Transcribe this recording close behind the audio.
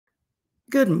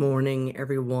Good morning,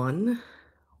 everyone.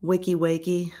 Wakey,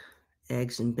 wakey,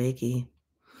 eggs and bakey.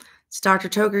 It's Dr.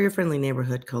 Toker, your friendly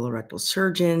neighborhood colorectal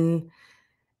surgeon.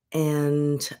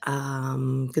 And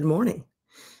good morning.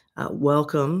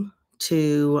 Welcome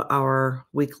to our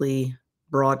weekly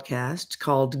broadcast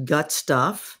called Gut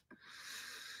Stuff.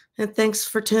 And thanks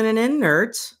for tuning in,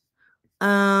 nerds.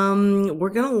 We're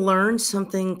gonna learn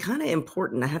something kind of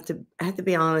important. I have to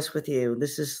be honest with you.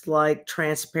 This is like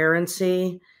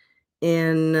transparency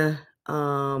in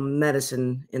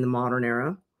medicine in the modern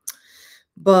era.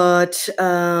 But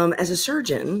as a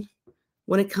surgeon,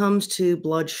 when it comes to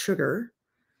blood sugar,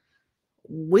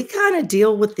 we kind of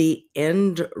deal with the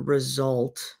end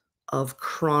result of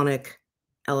chronic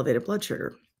elevated blood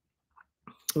sugar.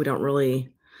 We don't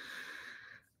really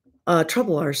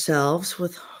trouble ourselves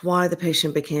with why the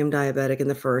patient became diabetic in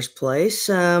the first place,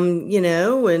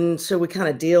 and so we kind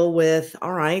of deal with,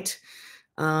 all right,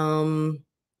 um,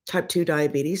 type 2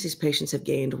 diabetes. These patients have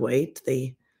gained weight.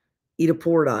 They eat a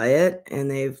poor diet and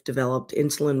they've developed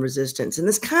insulin resistance. And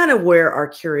that's kind of where our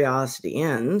curiosity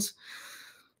ends.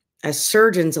 As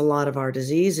surgeons, a lot of our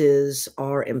diseases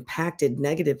are impacted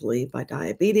negatively by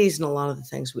diabetes, and a lot of the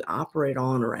things we operate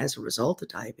on are as a result of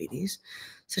diabetes,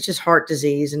 such as heart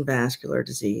disease and vascular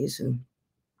disease. And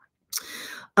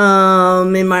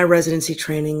in my residency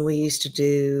training, we used to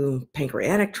do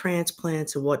pancreatic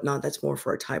transplants and whatnot. That's more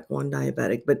for a type 1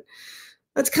 diabetic, but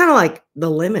that's kind of like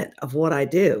the limit of what I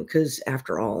do because,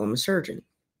 after all, I'm a surgeon.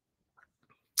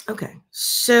 Okay,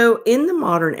 so in the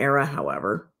modern era,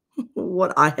 however,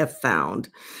 what I have found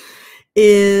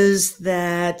is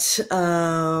that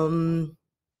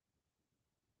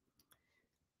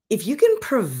if you can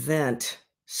prevent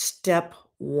step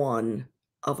one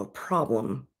of a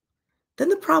problem, then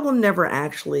the problem never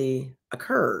actually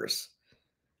occurs.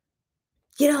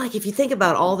 Like if you think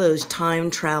about all those time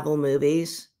travel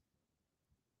movies,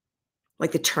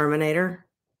 like the Terminator,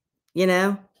 you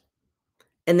know,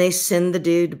 and they send the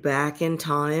dude back in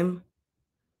time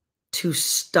to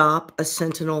stop a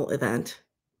sentinel event.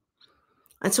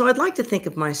 And so I'd like to think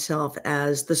of myself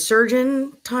as the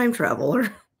surgeon time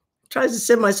traveler, tries to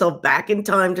send myself back in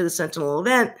time to the sentinel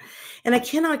event. And I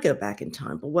cannot go back in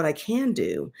time, but what I can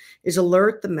do is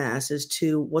alert the masses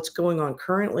to what's going on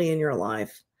currently in your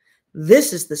life.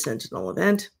 This is the sentinel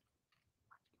event.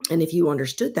 And if you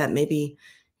understood that, maybe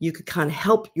you could kind of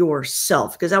help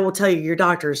yourself, because I will tell you, your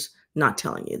doctor's not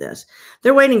telling you this.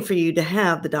 They're waiting for you to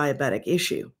have the diabetic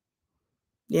issue.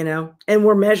 And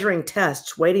we're measuring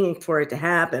tests, waiting for it to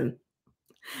happen,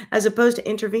 as opposed to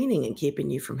intervening and keeping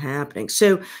you from happening.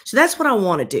 So that's what I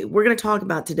want to do. We're going to talk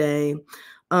about today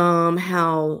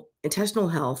how intestinal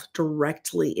health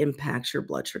directly impacts your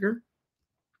blood sugar.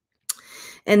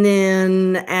 And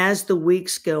then as the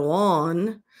weeks go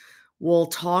on, we'll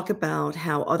talk about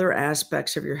how other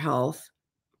aspects of your health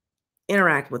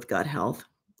interact with gut health,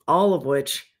 all of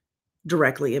which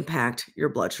directly impact your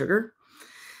blood sugar.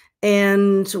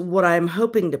 And what I'm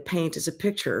hoping to paint is a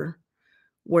picture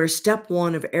where step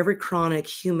one of every chronic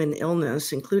human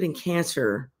illness, including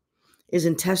cancer, is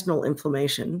intestinal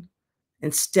inflammation.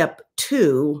 And step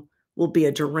two will be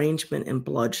a derangement in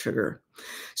blood sugar.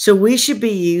 So we should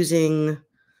be using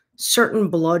certain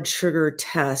blood sugar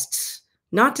tests,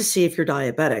 not to see if you're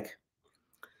diabetic,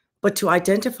 but to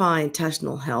identify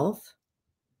intestinal health.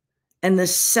 And the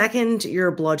second your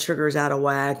blood sugar is out of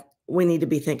whack, we need to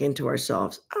be thinking to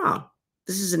ourselves,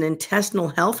 this is an intestinal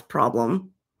health problem,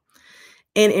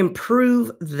 and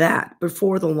improve that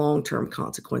before the long-term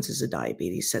consequences of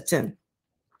diabetes sets in.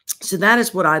 So that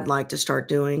is what I'd like to start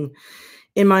doing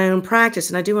in my own practice.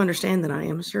 And I do understand that I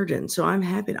am a surgeon, so I'm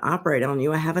happy to operate on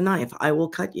you. I have a knife. I will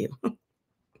cut you. In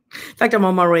fact, I'm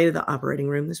on my way to the operating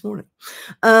room this morning.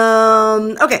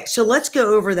 Okay, so let's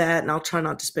go over that, and I'll try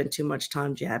not to spend too much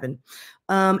time jabbing.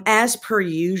 As per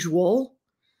usual,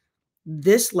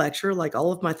 this lecture, like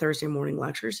all of my Thursday morning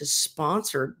lectures, is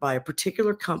sponsored by a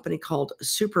particular company called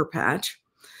Super Patch.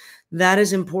 That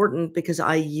is important because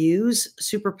I use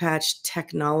Super Patch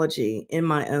technology in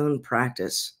my own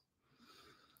practice.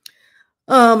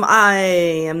 I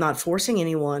am not forcing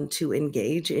anyone to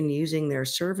engage in using their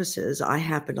services. I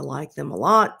happen to like them a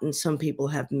lot, and some people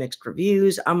have mixed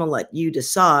reviews. I'm going to let you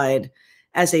decide.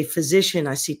 As a physician,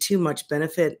 I see too much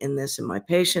benefit in this in my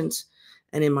patients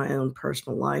and in my own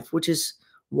personal life, which is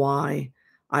why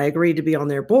I agreed to be on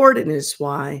their board, and is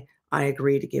why I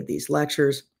agree to give these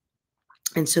lectures.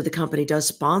 And so the company does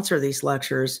sponsor these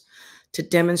lectures to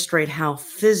demonstrate how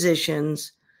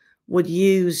physicians would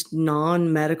use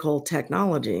non-medical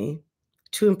technology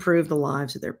to improve the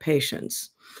lives of their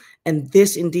patients. And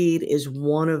this indeed is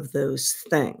one of those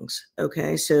things.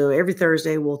 Okay. So every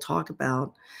Thursday, we'll talk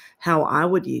about how I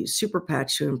would use super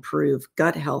patch to improve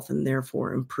gut health and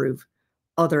therefore improve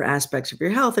other aspects of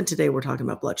your health. And today we're talking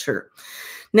about blood sugar.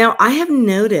 Now, I have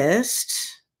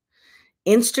noticed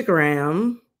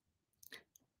Instagram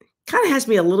kind of has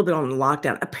me a little bit on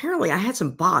lockdown. Apparently, I had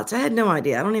some bots. I had no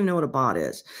idea. I don't even know what a bot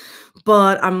is,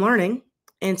 but I'm learning.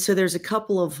 And so there's a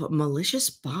couple of malicious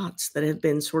bots that have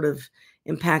been sort of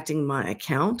impacting my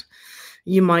account.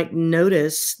 You might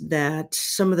notice that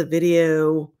some of the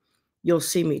video, you'll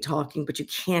see me talking, but you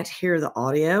can't hear the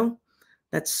audio.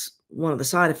 That's one of the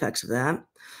side effects of that.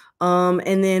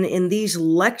 And then in these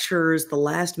lectures, the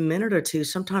last minute or two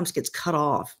sometimes gets cut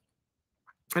off.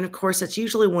 And of course, that's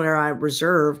usually where I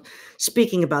reserve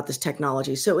speaking about this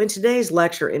technology. So in today's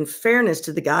lecture, in fairness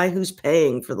to the guy who's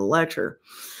paying for the lecture,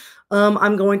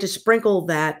 I'm going to sprinkle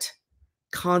that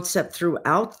concept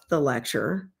throughout the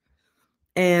lecture.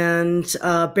 And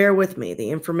bear with me.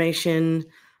 The information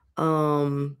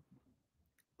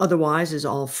otherwise is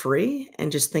all free.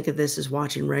 And just think of this as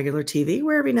watching regular TV,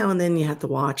 where every now and then you have to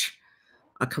watch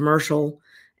a commercial.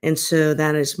 And so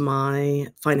that is my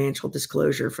financial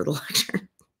disclosure for the lecture.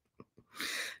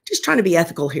 Just trying to be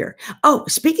ethical here. Oh,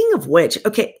 speaking of which,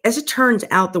 okay, as it turns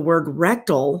out, the word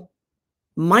rectal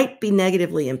might be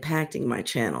negatively impacting my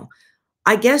channel.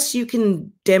 I guess you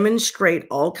can demonstrate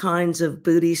all kinds of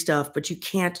booty stuff, but you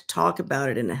can't talk about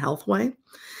it in a health way.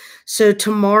 So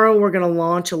tomorrow we're going to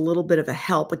launch a little bit of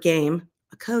a game,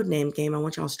 a code name game. I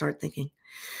want y'all to start thinking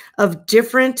of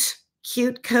different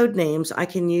cute code names I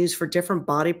can use for different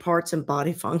body parts and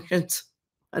body functions.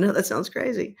 I know that sounds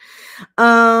crazy.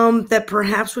 That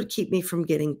perhaps would keep me from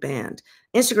getting banned.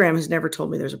 Instagram has never told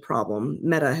me there's a problem.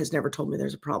 Meta has never told me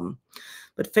there's a problem.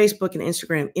 But Facebook and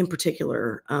Instagram in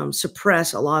particular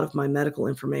suppress a lot of my medical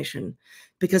information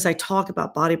because I talk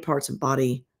about body parts and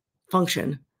body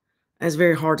function. And it's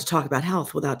very hard to talk about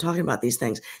health without talking about these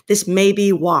things. This may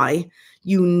be why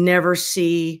you never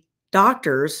see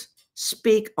doctors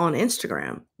speak on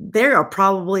Instagram. They are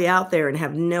probably out there and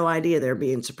have no idea they're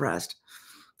being suppressed.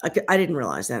 I didn't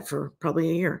realize that for probably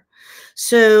a year.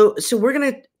 So we're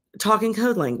going to talk in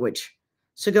code language.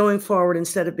 So going forward,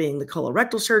 instead of being the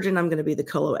colorectal surgeon, I'm going to be the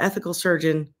coloethical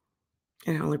surgeon.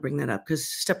 And I only bring that up because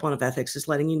step one of ethics is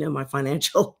letting you know my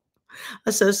financial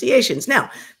associations. Now,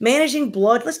 managing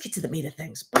blood. Let's get to the meat of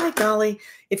things. By golly,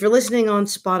 if you're listening on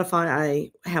Spotify,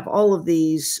 I have all of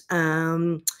these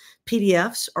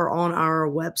PDFs are on our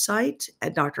website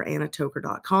at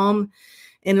drannatoker.com.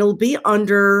 And it'll be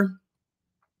under,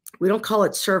 we don't call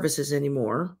it services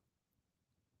anymore.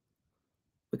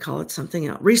 We call it something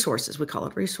else. Resources. We call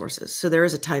it resources. So there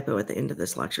is a typo at the end of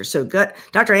this lecture. So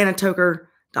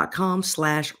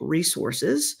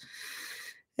drannatoker.com/resources.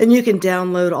 And you can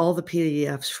download all the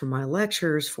PDFs from my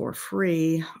lectures for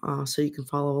free. So you can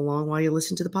follow along while you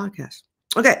listen to the podcast.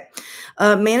 Okay.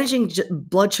 Managing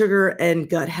blood sugar and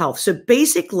gut health. So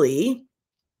basically,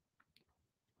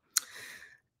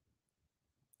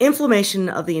 inflammation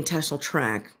of the intestinal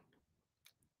tract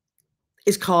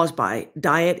is caused by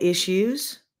diet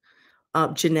issues,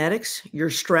 genetics, your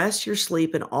stress, your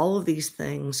sleep, and all of these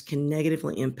things can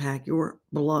negatively impact your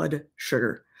blood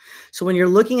sugar. So when you're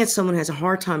looking at someone who has a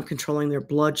hard time controlling their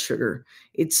blood sugar,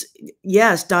 it's,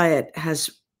 yes, diet has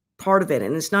part of it.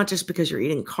 And it's not just because you're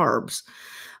eating carbs.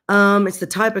 It's the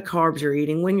type of carbs you're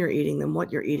eating, when you're eating them,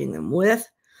 what you're eating them with.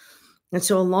 And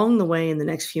so along the way, in the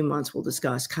next few months, we'll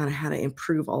discuss kind of how to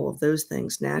improve all of those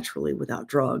things naturally without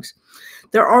drugs.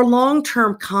 There are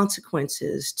long-term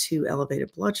consequences to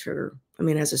elevated blood sugar. I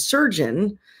mean, as a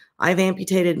surgeon, I've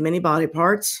amputated many body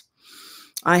parts.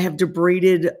 I have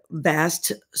debrided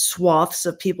vast swaths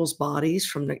of people's bodies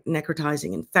from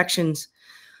necrotizing infections.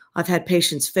 I've had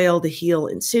patients fail to heal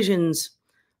incisions,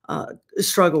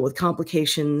 struggle with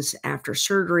complications after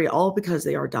surgery, all because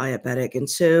they are diabetic. And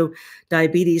so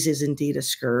diabetes is indeed a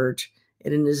scourge.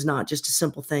 It is not just a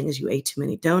simple thing as you ate too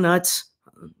many donuts.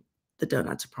 The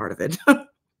donuts are part of it.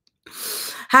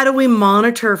 How do we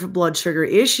monitor for blood sugar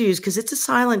issues? Because it's a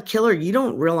silent killer. You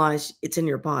don't realize it's in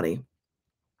your body.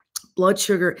 Blood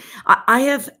sugar. I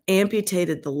have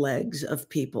amputated the legs of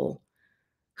people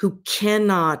who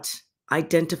cannot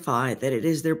identify that it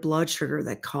is their blood sugar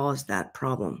that caused that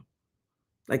problem.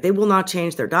 Like, they will not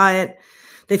change their diet.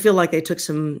 They feel like they took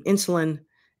some insulin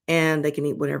and they can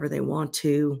eat whatever they want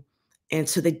to. And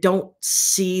so they don't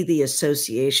see the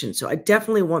association. So I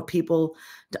definitely want people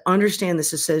to understand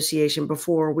this association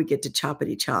before we get to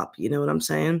choppity chop. You know what I'm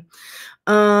saying?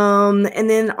 And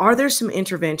then, are there some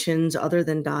interventions other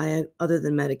than diet, other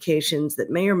than medications, that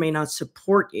may or may not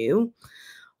support you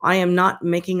I am not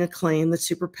making a claim that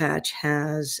Super Patch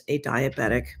has a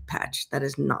diabetic patch. That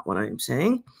is not what I'm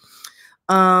saying.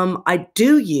 I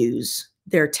do use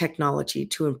their technology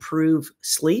to improve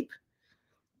sleep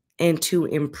and to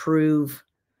improve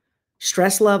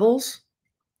stress levels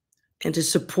and to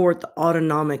support the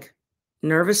autonomic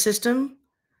nervous system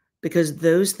because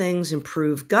those things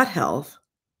improve gut health.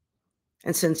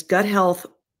 And since gut health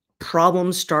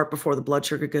problems start before the blood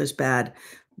sugar goes bad,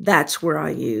 that's where I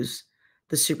use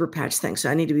the super patch thing. So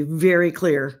I need to be very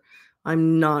clear.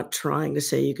 I'm not trying to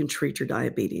say you can treat your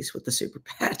diabetes with the super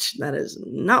patch. That is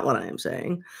not what I am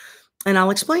saying. And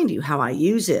I'll explain to you how I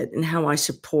use it and how I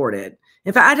support it.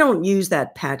 In fact, I don't use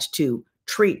that patch to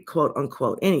treat quote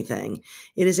unquote anything.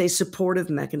 It is a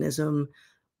supportive mechanism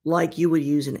like you would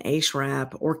use an ACE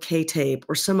wrap or K-tape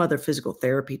or some other physical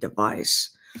therapy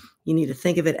device. You need to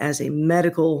think of it as a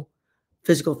medical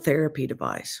physical therapy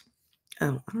device.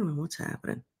 Oh, I don't know what's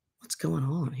happening. What's going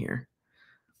on here?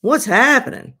 What's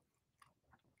happening?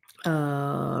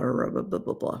 Blah, blah,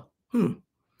 blah, blah.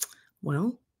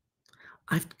 Well,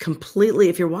 I've completely,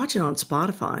 if you're watching on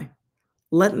Spotify,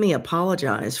 let me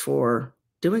apologize for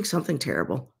doing something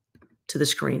terrible to the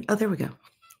screen. Oh, there we go.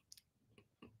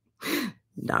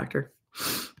 Doctor.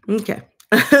 Okay.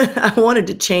 I wanted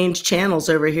to change channels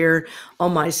over here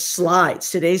on my slides.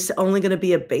 Today's only going to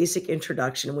be a basic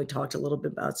introduction. We talked a little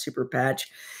bit about Super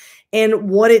Patch and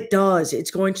what it does.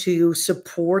 It's going to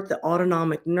support the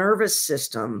autonomic nervous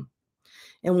system.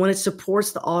 And when it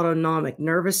supports the autonomic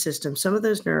nervous system, some of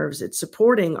those nerves it's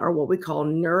supporting are what we call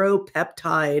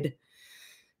neuropeptide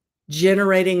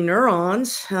generating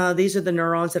neurons. These are the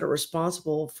neurons that are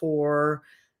responsible for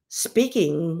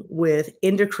speaking with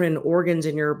endocrine organs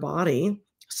in your body,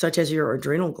 such as your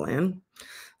adrenal gland.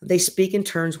 They speak in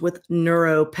terms with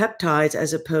neuropeptides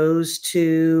as opposed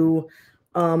to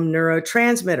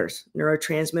neurotransmitters.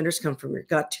 Neurotransmitters come from your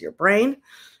gut to your brain,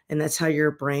 and that's how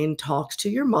your brain talks to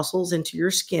your muscles and to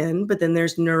your skin. But then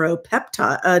there's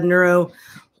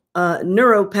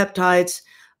neuropeptides,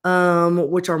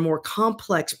 which are more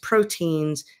complex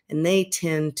proteins, and they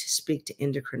tend to speak to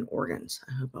endocrine organs.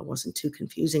 I hope I wasn't too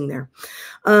confusing there.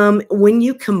 When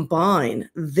you combine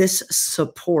this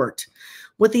support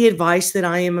with the advice that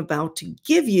I am about to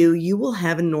give you, you will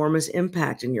have enormous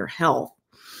impact in your health.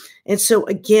 And so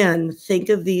again, think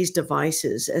of these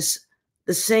devices as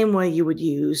the same way you would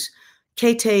use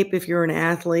K-tape if you're an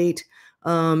athlete,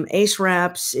 ACE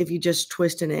wraps if you just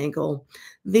twist an ankle.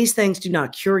 These things do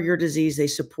not cure your disease. They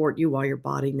support you while your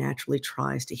body naturally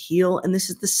tries to heal. And this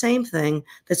is the same thing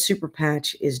that Super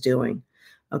Patch is doing.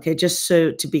 Okay, just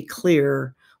so to be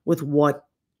clear with what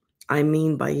I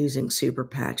mean by using Super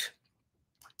Patch.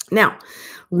 Now,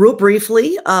 real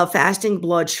briefly, fasting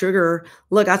blood sugar.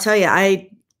 Look, I'll tell you,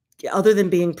 other than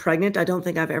being pregnant, I don't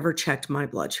think I've ever checked my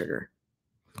blood sugar.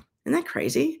 Isn't that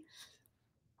crazy?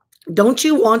 Don't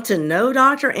you want to know,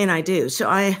 doctor? And I do. So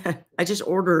I just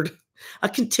ordered a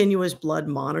continuous blood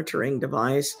monitoring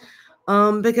device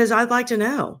because I'd like to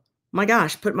know. My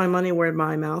gosh, put my money where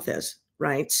my mouth is,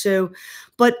 right? So,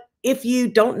 but if you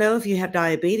don't know if you have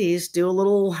diabetes, do a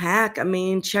little hack. I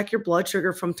mean, check your blood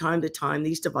sugar from time to time.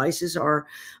 These devices are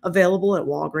available at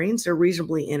Walgreens. They're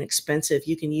reasonably inexpensive.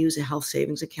 You can use a health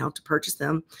savings account to purchase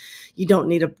them. You don't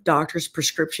need a doctor's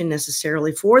prescription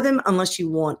necessarily for them unless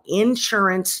you want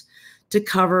insurance to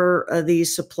cover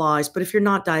these supplies. But if you're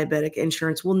not diabetic,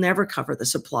 insurance will never cover the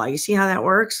supply. You see how that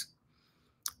works?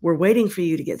 We're waiting for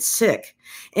you to get sick.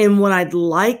 And what I'd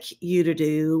like you to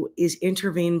do is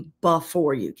intervene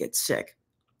before you get sick.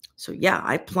 So yeah,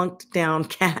 I plunked down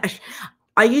cash.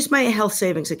 I used my health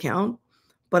savings account,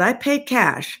 but I paid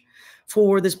cash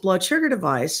for this blood sugar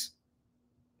device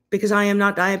because I am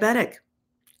not diabetic.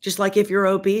 Just like if you're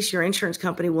obese, your insurance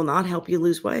company will not help you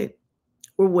lose weight.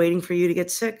 We're waiting for you to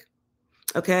get sick.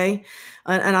 Okay.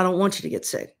 And I don't want you to get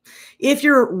sick. If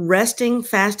your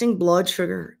fasting blood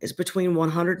sugar is between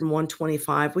 100 and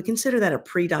 125, we consider that a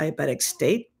pre-diabetic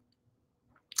state.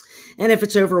 And if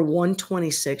it's over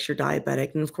 126, you're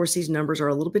diabetic. And of course, these numbers are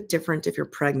a little bit different if you're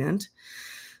pregnant.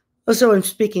 So I'm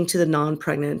speaking to the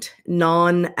non-pregnant,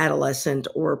 non-adolescent,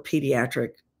 or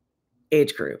pediatric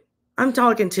age group. I'm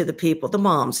talking to the people, the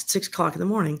moms at 6 o'clock in the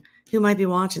morning who might be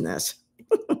watching this.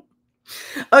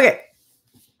 Okay.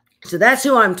 So that's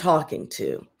who I'm talking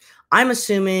to. I'm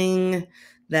assuming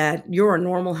that you're a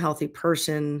normal, healthy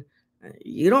person.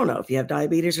 You don't know if you have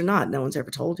diabetes or not. No one's ever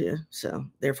told you. So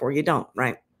therefore you don't,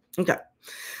 right? Okay.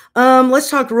 Let's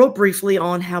talk real briefly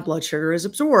on how blood sugar is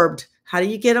absorbed. How do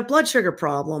you get a blood sugar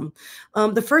problem?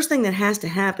 The first thing that has to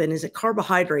happen is that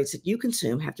carbohydrates that you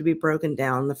consume have to be broken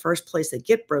down. The first place they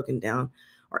get broken down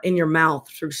are in your mouth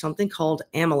through something called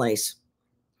amylase.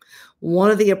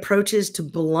 One of the approaches to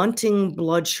blunting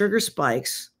blood sugar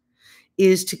spikes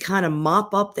is to kind of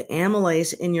mop up the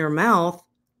amylase in your mouth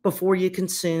before you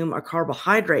consume a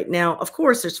carbohydrate. Now, of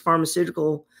course, there's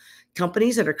pharmaceutical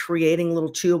companies that are creating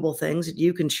little chewable things that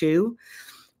you can chew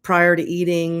prior to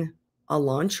eating a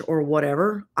lunch or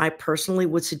whatever. I personally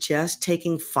would suggest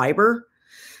taking fiber.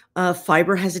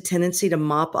 Fiber has a tendency to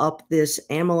mop up this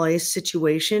amylase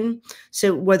situation.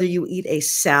 So whether you eat a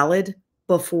salad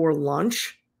before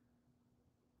lunch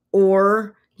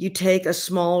or you take a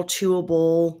small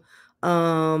chewable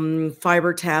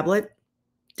fiber tablet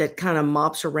that kind of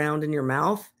mops around in your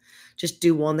mouth, just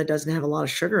do one that doesn't have a lot of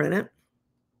sugar in it.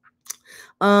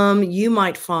 You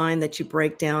might find that you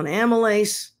break down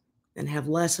amylase and have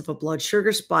less of a blood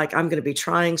sugar spike. I'm going to be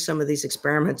trying some of these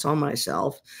experiments on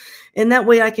myself. And that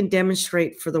way I can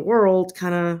demonstrate for the world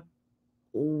kind of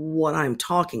what I'm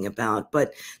talking about.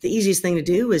 But the easiest thing to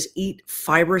do is eat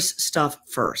fibrous stuff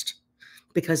first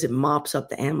because it mops up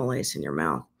the amylase in your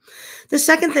mouth. The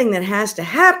second thing that has to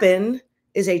happen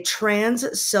is a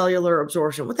transcellular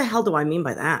absorption. What the hell do I mean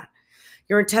by that?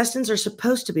 Your intestines are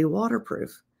supposed to be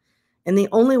waterproof. And the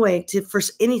only way to for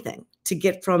anything to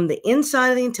get from the inside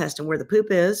of the intestine where the poop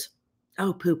is,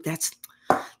 oh, poop, that's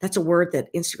a word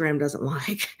that Instagram doesn't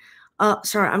like.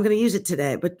 Sorry, I'm going to use it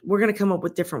today, but we're going to come up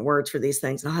with different words for these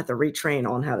things. And I'll have to retrain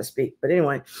on how to speak. But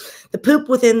anyway, the poop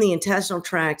within the intestinal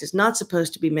tract is not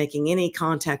supposed to be making any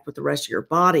contact with the rest of your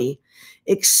body,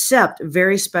 except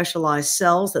very specialized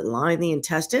cells that line the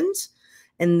intestines,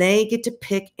 and they get to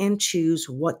pick and choose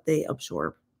what they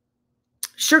absorb.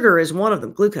 Sugar is one of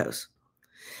them, glucose.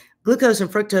 Glucose and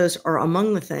fructose are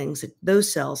among the things that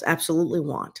those cells absolutely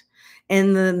want.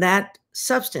 And then that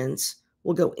substance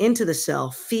will go into the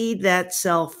cell, feed that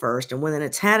cell first, and when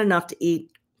it's had enough to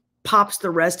eat, pops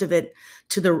the rest of it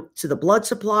to the blood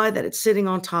supply that it's sitting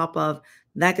on top of.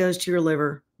 That goes to your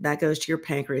liver, that goes to your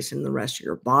pancreas, and the rest of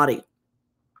your body.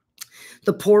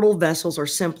 The portal vessels are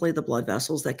simply the blood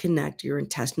vessels that connect your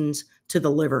intestines to the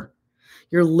liver.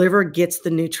 Your liver gets the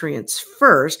nutrients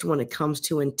first when it comes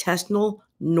to intestinal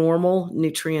normal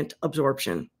nutrient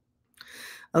absorption.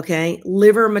 Okay,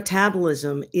 liver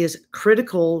metabolism is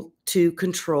critical to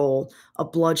control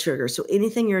of blood sugar. So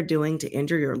anything you're doing to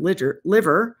injure your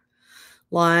liver,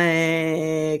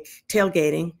 like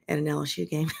tailgating at an LSU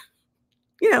game,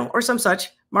 or some such,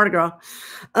 Mardi Gras,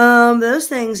 those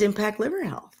things impact liver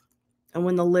health. And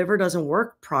when the liver doesn't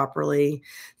work properly,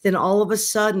 then all of a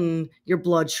sudden your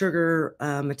blood sugar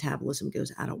metabolism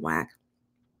goes out of whack.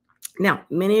 Now,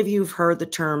 many of you have heard the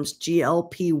terms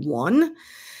GLP-1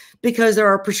 because there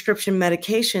are prescription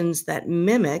medications that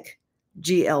mimic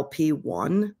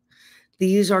GLP-1.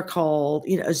 These are called,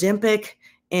 Ozempic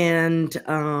and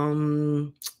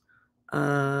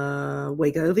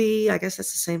Wegovy. I guess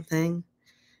that's the same thing.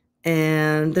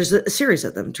 And there's a series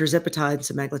of them, tirzepatide and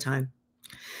semaglutide.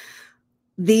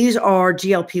 These are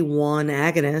GLP-1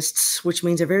 agonists, which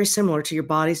means they're very similar to your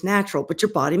body's natural, but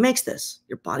your body makes this.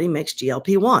 Your body makes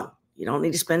GLP-1. You don't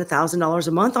need to spend $1,000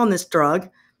 a month on this drug.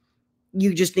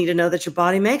 You just need to know that your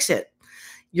body makes it.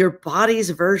 Your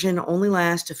body's version only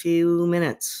lasts a few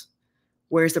minutes,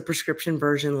 whereas the prescription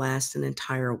version lasts an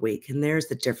entire week. And there's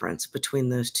the difference between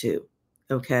those two.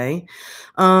 Okay.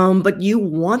 But you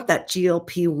want that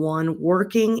GLP-1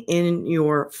 working in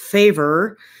your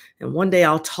favor. And one day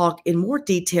I'll talk in more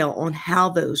detail on how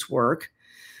those work,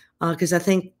 because I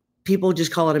think people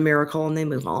just call it a miracle and they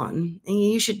move on. And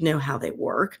you should know how they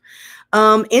work.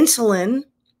 Insulin,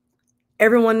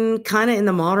 everyone kind of in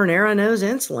the modern era knows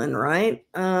insulin, right?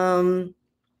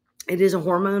 It is a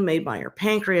hormone made by your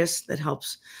pancreas that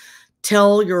helps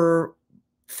tell your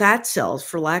fat cells,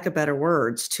 for lack of better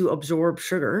words, to absorb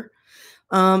sugar,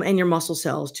 and your muscle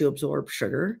cells to absorb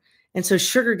sugar. And so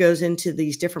sugar goes into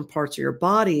these different parts of your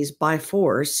bodies by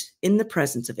force in the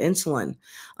presence of insulin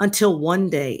until one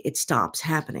day it stops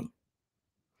happening.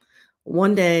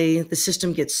 One day the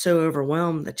system gets so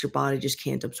overwhelmed that your body just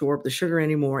can't absorb the sugar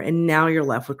anymore. And now you're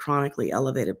left with chronically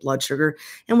elevated blood sugar.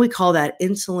 And we call that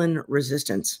insulin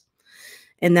resistance.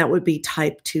 And that would be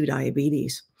type 2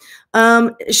 diabetes.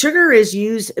 Sugar is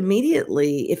used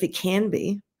immediately if it can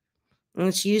be. And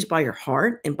it's used by your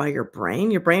heart and by your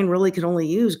brain. Your brain really can only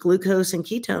use glucose and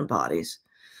ketone bodies.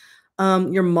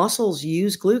 Your muscles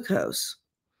use glucose,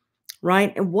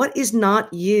 right? And what is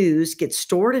not used gets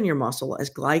stored in your muscle as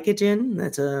glycogen.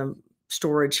 That's a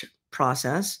storage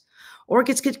process, or it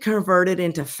gets converted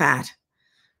into fat,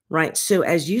 right? So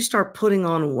as you start putting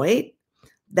on weight,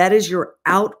 that is your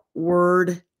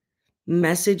outward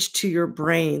message to your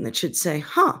brain that should say,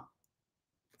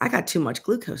 I got too much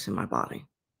glucose in my body.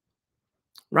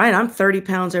 Right, I'm 30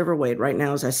 pounds overweight right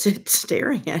now as I sit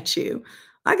staring at you.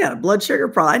 I got a blood sugar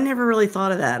problem. I never really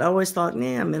thought of that. I always thought,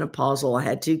 "Nah, I'm menopausal. I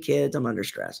had 2 kids. I'm under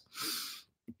stress."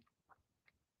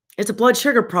 It's a blood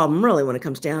sugar problem, really, when it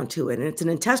comes down to it, and it's an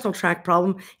intestinal tract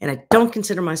problem, and I don't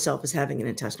consider myself as having an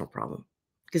intestinal problem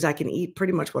because I can eat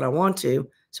pretty much what I want to,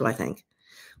 so I think,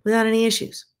 without any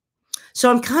issues.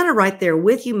 So I'm kinda right there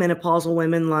with you menopausal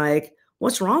women, like,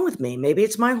 "What's wrong with me? Maybe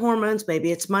it's my hormones,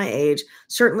 maybe it's my age."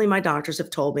 Certainly, my doctors have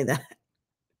told me that.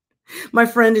 My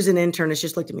friend who's an intern has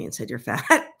just looked at me and said, "You're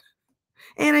fat."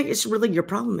 And I it's really your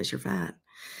problem is you're fat.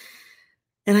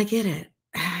 And I get it.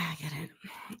 I get it.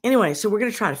 Anyway, so we're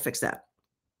gonna try to fix that.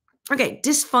 Okay,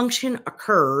 dysfunction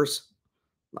occurs,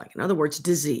 like, in other words,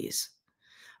 disease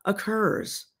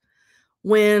occurs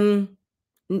when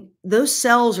those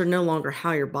cells are no longer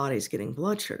how your body's getting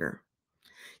blood sugar.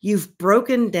 You've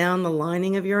broken down the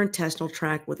lining of your intestinal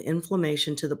tract with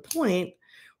inflammation to the point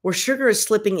where sugar is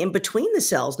slipping in between the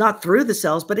cells, not through the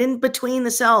cells, but in between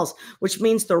the cells, which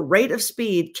means the rate of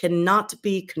speed cannot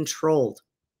be controlled.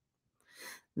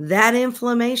 That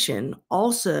inflammation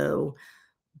also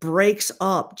breaks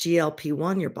up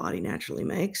GLP-1 your body naturally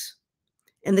makes.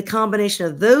 And the combination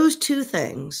of those 2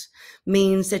 things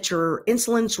means that your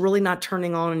insulin's really not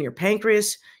turning on in your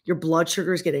pancreas, your blood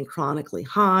sugar is getting chronically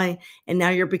high, and now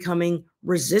you're becoming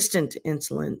resistant to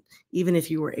insulin, even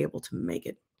if you were able to make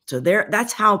it. So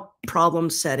that's how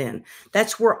problems set in.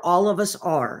 That's where all of us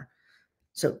are.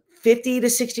 So 50 to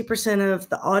 60% of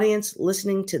the audience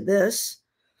listening to this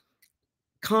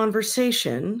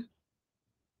conversation,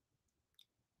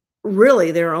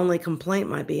 really, their only complaint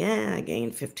might be, I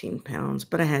gained 15 pounds,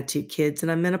 but I had 2 kids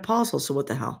and I'm menopausal, so what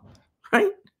the hell,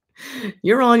 right?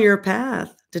 You're on your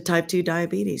path to type 2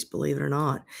 diabetes, believe it or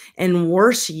not. And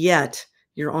worse yet,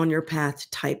 you're on your path to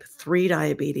type 3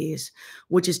 diabetes,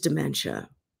 which is dementia.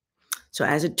 So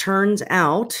as it turns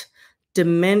out,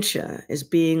 dementia is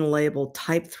being labeled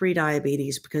type 3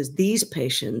 diabetes because these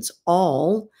patients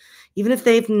all, even if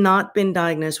they've not been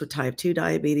diagnosed with type 2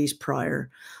 diabetes prior,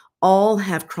 all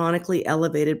have chronically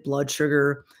elevated blood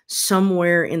sugar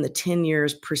somewhere in the 10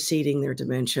 years preceding their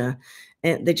dementia.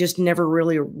 And they just never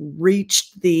really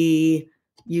reached the,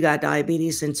 you got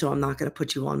diabetes, and so I'm not going to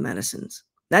put you on medicines.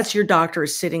 That's your doctor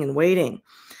is sitting and waiting.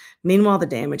 Meanwhile, the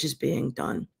damage is being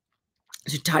done.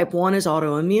 So type 1 is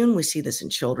autoimmune. We see this in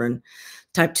children.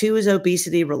 Type 2 is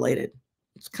obesity related.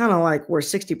 It's kind of like where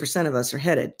 60% of us are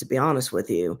headed, to be honest with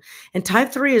you. And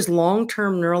type 3 is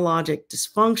long-term neurologic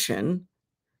dysfunction,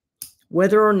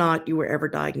 whether or not you were ever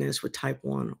diagnosed with type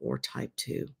 1 or type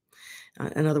 2.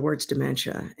 In other words,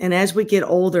 dementia. And as we get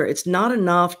older, it's not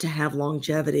enough to have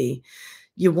longevity.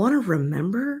 You want to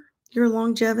remember your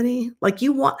longevity.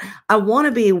 I want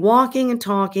to be walking and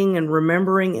talking and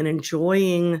remembering and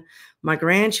enjoying my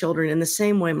grandchildren in the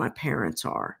same way my parents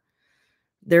are.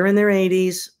 They're in their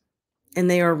 80s and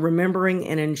they are remembering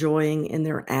and enjoying and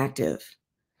they're active.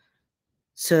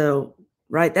 So,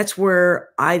 right, that's where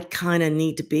I kind of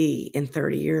need to be in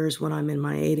 30 years when I'm in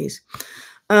my 80s.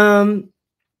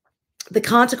 The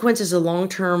consequences of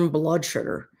long-term blood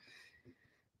sugar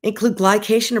include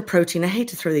glycation of protein. I hate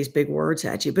to throw these big words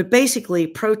at you, but basically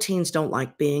proteins don't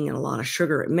like being in a lot of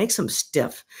sugar. It makes them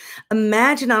stiff.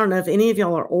 Imagine, I don't know if any of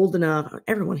y'all are old enough.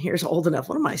 Everyone here is old enough.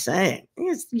 What am I saying?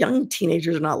 These young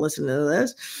teenagers are not listening to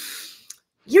this.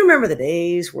 You remember the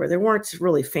days where there weren't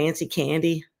really fancy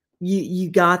candy. You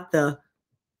got the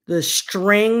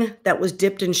string that was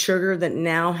dipped in sugar that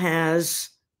now has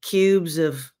cubes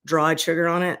of dried sugar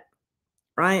on it,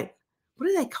 right? What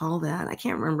do they call that? I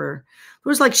can't remember. It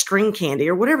was like string candy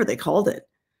or whatever they called it.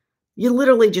 You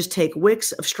literally just take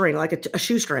wicks of string, like a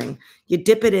shoestring. You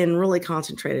dip it in really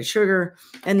concentrated sugar,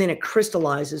 and then it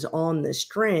crystallizes on this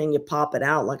string. You pop it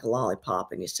out like a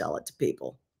lollipop, and you sell it to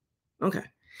people. Okay.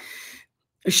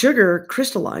 Sugar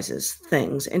crystallizes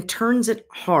things and turns it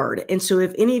hard. And so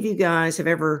if any of you guys have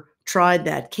ever tried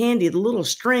that candy, the little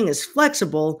string is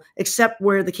flexible except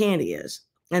where the candy is,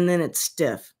 and then it's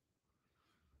stiff.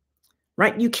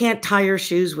 Right? You can't tie your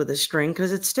shoes with a string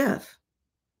because it's stiff.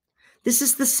 This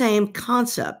is the same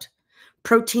concept.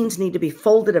 Proteins need to be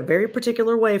folded a very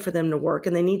particular way for them to work,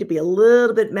 and they need to be a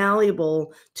little bit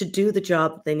malleable to do the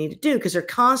job that they need to do because they're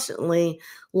constantly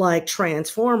like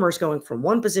transformers going from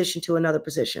one position to another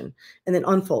position and then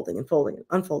unfolding and folding and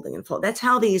unfolding and folding. That's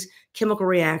how these chemical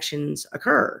reactions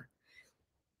occur,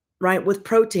 right? With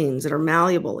proteins that are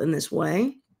malleable in this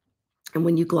way. And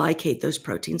when you glycate those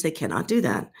proteins, they cannot do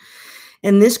that.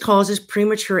 And this causes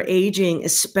premature aging,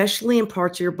 especially in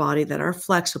parts of your body that are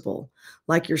flexible,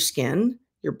 like your skin,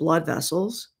 your blood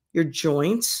vessels, your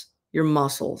joints, your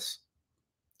muscles,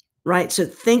 right? So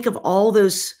think of all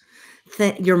those,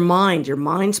 your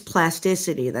mind's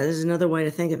plasticity. That is another way to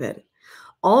think of it.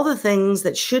 All the things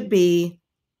that should be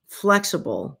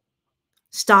flexible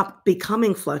stop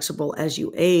becoming flexible as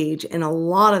you age, and a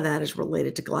lot of that is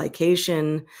related to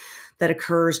glycation that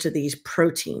occurs to these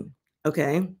protein,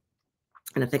 okay?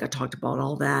 And I think I talked about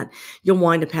all that. You'll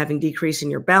wind up having decrease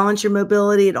in your balance, your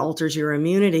mobility, it alters your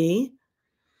immunity,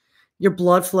 your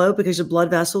blood flow because your blood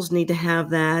vessels need to have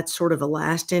that sort of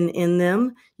elastin in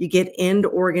them. You get end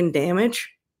organ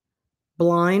damage,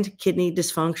 blind, kidney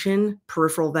dysfunction,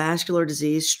 peripheral vascular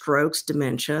disease, strokes,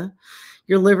 dementia.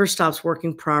 Your liver stops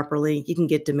working properly. You can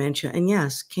get dementia and,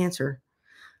 yes, cancer.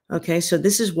 Okay, so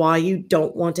this is why you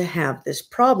don't want to have this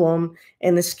problem.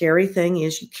 And the scary thing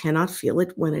is you cannot feel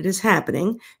it when it is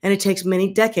happening. And it takes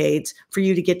many decades for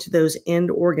you to get to those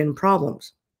end organ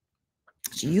problems.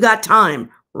 So you got time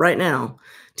right now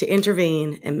to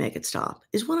intervene and make it stop,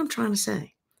 is what I'm trying to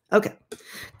say. Okay,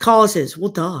 causes.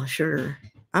 Well, duh, sugar.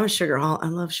 I'm a sugar hol I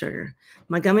love sugar.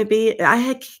 My gummy bee,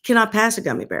 cannot pass a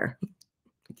gummy bear.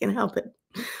 I can't help it.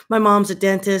 My mom's a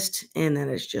dentist, and that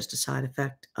is just a side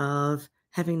effect of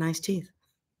having nice teeth.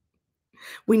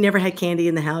 We never had candy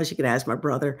in the house. You could ask my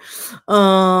brother.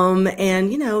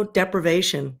 And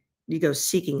deprivation. You go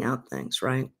seeking out things,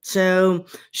 right? So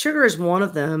sugar is one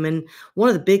of them. And one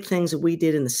of the big things that we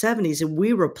did in the 70s is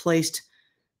we replaced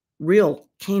real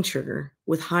cane sugar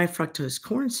with high fructose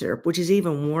corn syrup, which is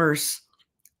even worse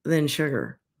than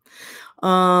sugar.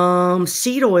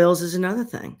 Seed oils is another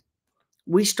thing.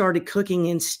 We started cooking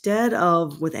instead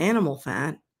of with animal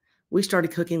fat, we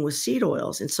started cooking with seed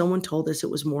oils, and someone told us it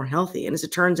was more healthy. And as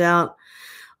it turns out,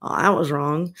 I was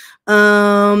wrong.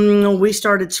 We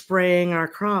started spraying our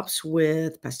crops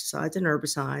with pesticides and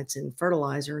herbicides and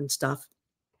fertilizer and stuff,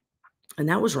 and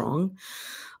that was wrong.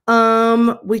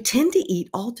 We tend to eat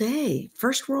all day.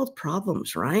 First world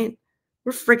problems, right?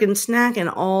 We're freaking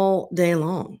snacking all day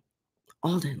long,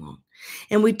 all day long.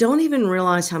 And we don't even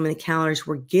realize how many calories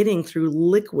we're getting through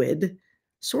liquid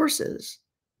sources.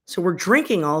 So we're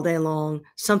drinking all day long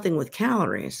something with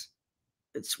calories.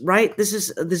 It's right. This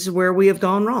is where we have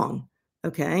gone wrong.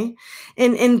 Okay.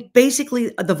 And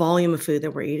basically the volume of food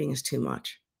that we're eating is too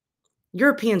much.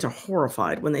 Europeans are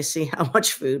horrified when they see how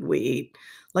much food we eat.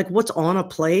 Like what's on a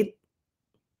plate,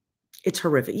 it's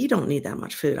horrific. You don't need that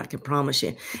much food, I can promise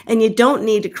you. And you don't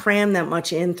need to cram that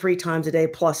much in 3 times a day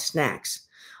plus snacks.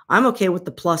 I'm okay with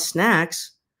the plus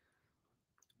snacks,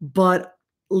 but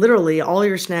literally all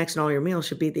your snacks and all your meals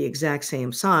should be the exact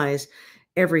same size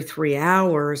every 3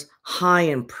 hours, high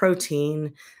in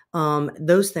protein.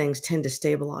 Those things tend to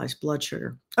stabilize blood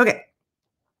sugar. Okay.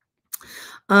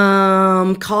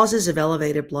 Causes of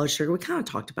elevated blood sugar. We kind of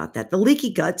talked about that. The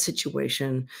leaky gut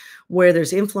situation where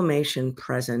there's inflammation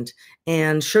present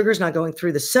and sugar's not going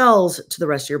through the cells to the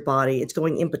rest of your body. It's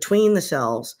going in between the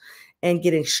cells and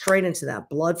getting straight into that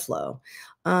blood flow.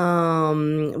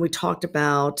 We talked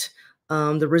about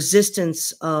the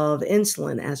resistance of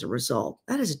insulin as a result.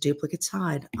 That is a duplicate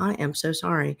side. I am so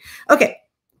sorry. Okay.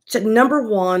 So number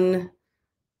one,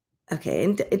 okay,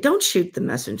 and don't shoot the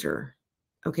messenger.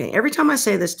 Okay, every time I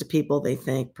say this to people, they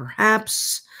think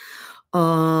perhaps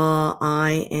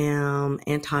I am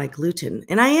anti-gluten.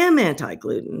 And I am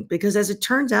anti-gluten because as it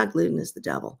turns out, gluten is the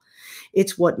devil.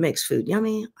 It's what makes food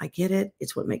yummy. I get it.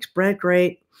 It's what makes bread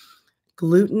great.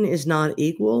 Gluten is not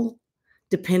equal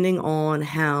depending on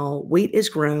how wheat is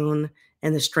grown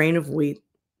and the strain of wheat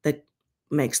that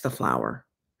makes the flour.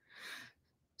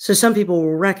 So some people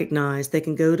will recognize they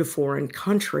can go to foreign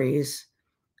countries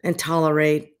and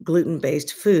tolerate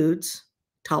gluten-based foods.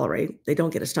 Tolerate, they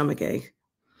don't get a stomach ache.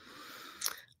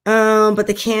 But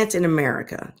they can't in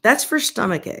America. That's for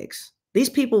stomach aches. These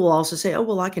people will also say, oh,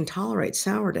 well, I can tolerate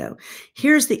sourdough.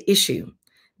 Here's the issue.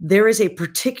 There is a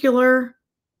particular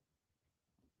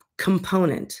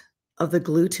component of the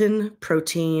gluten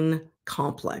protein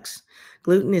complex.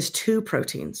 Gluten is 2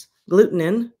 proteins.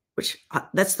 Glutenin, which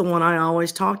that's the one I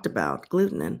always talked about,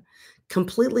 glutenin,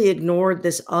 completely ignored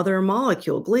this other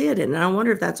molecule, gliadin. And I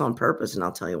wonder if that's on purpose, and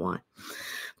I'll tell you why.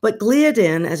 But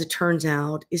gliadin, as it turns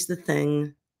out, is the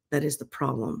thing that is the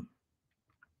problem.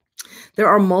 There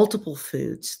are multiple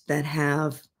foods that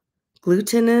have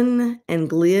glutenin and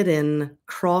gliadin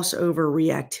crossover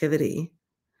reactivity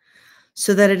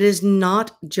so that it is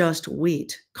not just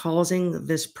wheat causing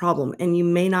this problem. And you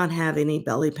may not have any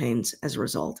belly pains as a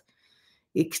result.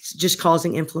 It's just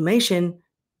causing inflammation,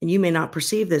 and you may not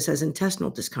perceive this as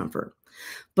intestinal discomfort.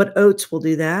 But oats will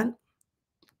do that.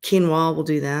 Quinoa will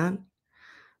do that.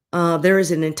 There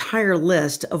is an entire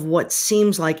list of what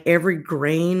seems like every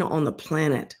grain on the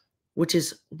planet, which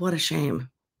is what a shame.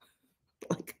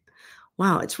 Like,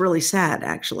 Wow, it's really sad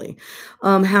actually,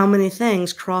 how many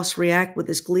things cross-react with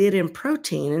this gliadin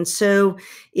protein, and so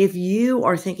if you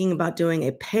are thinking about doing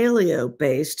a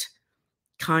paleo-based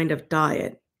kind of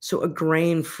diet, so a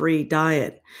grain-free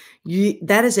diet,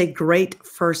 that is a great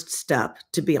first step,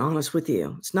 to be honest with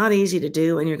you. It's not easy to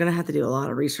do, and you're gonna have to do a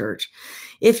lot of research.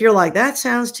 If you're like, "That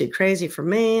sounds too crazy for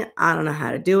me, I don't know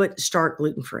how to do it," start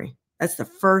gluten-free. That's the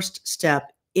first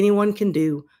step anyone can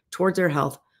do towards their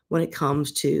health when it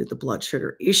comes to the blood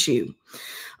sugar issue.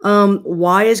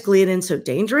 Why is gliadin so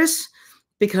dangerous?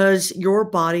 Because your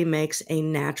body makes a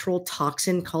natural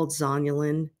toxin called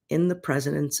zonulin in the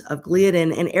presence of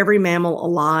gliadin, and every mammal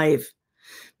alive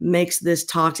makes this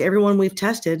toxin. Everyone we've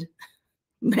tested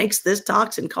makes this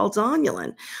toxin called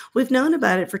zonulin. We've known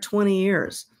about it for 20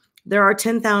 years. There are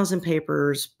 10,000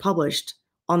 papers published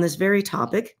on this very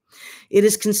topic. It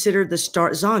is considered the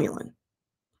start zonulin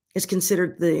is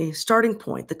considered the starting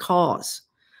point, the cause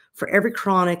for every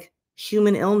chronic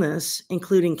human illness,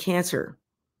 including cancer.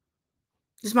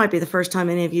 This might be the first time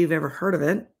any of you have ever heard of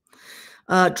it.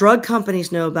 Drug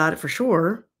companies know about it for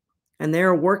sure, and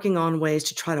they're working on ways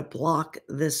to try to block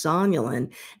this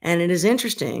zonulin. And it is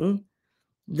interesting.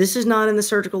 This is not in the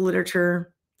surgical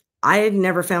literature. I had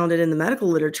never found it in the medical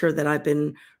literature that I've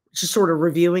been just sort of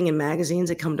reviewing in magazines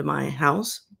that come to my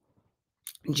house,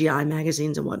 GI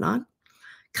magazines and whatnot.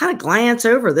 Kind of glance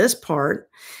over this part.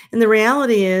 And the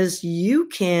reality is you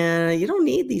don't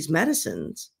need these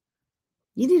medicines.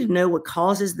 You need to know what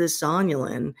causes this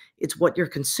zonulin. It's what you're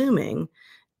consuming.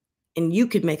 And you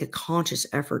could make a conscious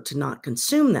effort to not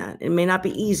consume that. It may not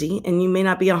be easy and you may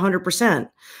not be 100%,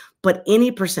 but any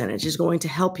percentage is going to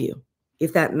help you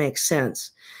if that makes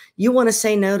sense. You want to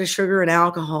say no to sugar and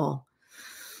alcohol.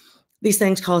 These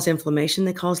things cause inflammation,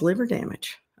 they cause liver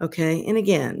damage. Okay. And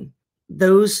again,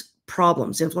 those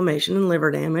problems, inflammation and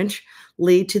liver damage,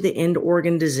 lead to the end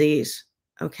organ disease.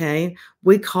 Okay.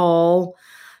 We call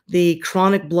the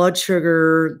chronic blood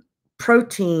sugar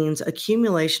proteins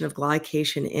accumulation of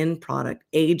glycation in product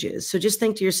ages. So just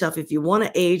think to yourself, if you want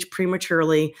to age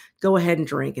prematurely, go ahead and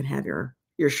drink and have your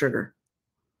sugar.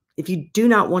 If you do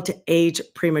not want to age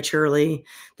prematurely,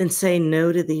 then say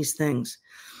no to these things.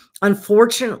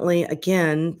 Unfortunately,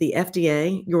 again, the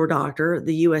FDA, your doctor,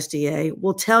 the USDA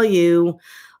will tell you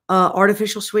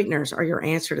artificial sweeteners are your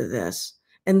answer to this.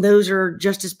 And those are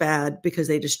just as bad because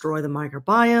they destroy the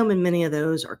microbiome, and many of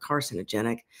those are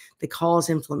carcinogenic. They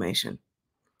cause inflammation.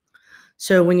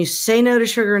 So when you say no to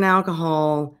sugar and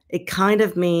alcohol, it kind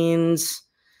of means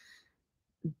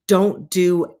don't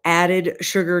do added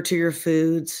sugar to your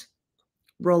foods.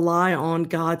 Rely on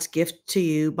God's gift to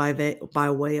you by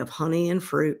way of honey and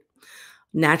fruit,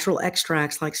 natural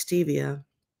extracts like stevia,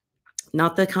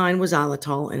 not the kind with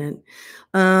xylitol in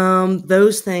it.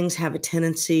 Those things have a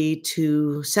tendency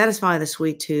to satisfy the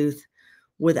sweet tooth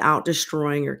without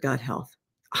destroying your gut health.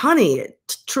 Honey,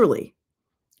 truly,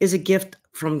 is a gift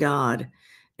from God.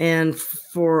 And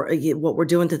for what we're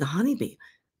doing to the honeybee,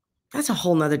 that's a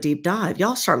whole nother deep dive.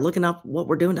 Y'all start looking up what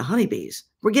we're doing to honeybees.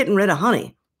 We're getting rid of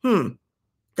honey.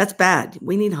 That's bad.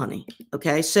 We need honey.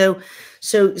 Okay. So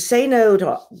say no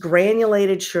to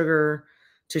granulated sugar,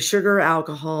 to sugar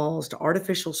alcohols, to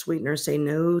artificial sweeteners, say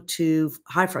no to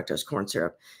high fructose corn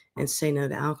syrup, and say no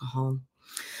to alcohol.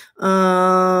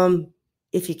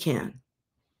 If you can.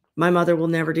 My mother will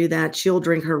never do that. She'll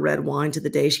drink her red wine to the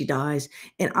day she dies.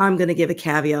 And I'm going to give a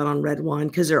caveat on red wine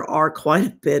because there are quite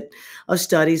a bit of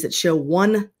studies that show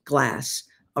 1 glass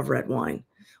of red wine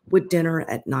with dinner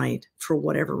at night, for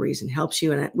whatever reason, helps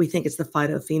you. And we think it's the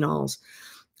phytophenols.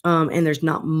 And there's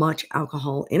not much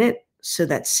alcohol in it. So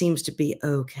that seems to be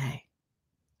okay.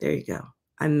 There you go.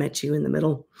 I met you in the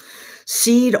middle.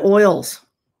 Seed oils.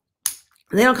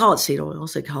 They don't call it seed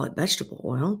oils. They call it vegetable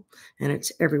oil. And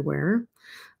it's everywhere.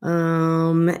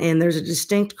 And there's a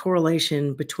distinct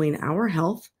correlation between our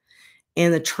health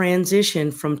and the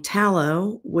transition from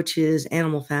tallow, which is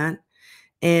animal fat,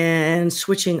 and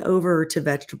switching over to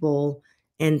vegetable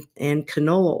and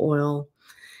canola oil.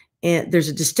 And there's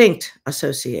a distinct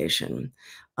association.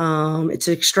 It's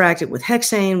extracted with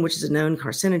hexane, which is a known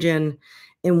carcinogen.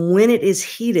 And when it is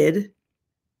heated,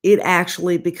 it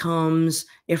actually becomes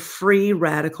a free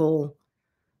radical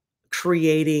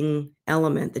creating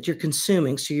element that you're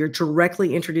consuming. So you're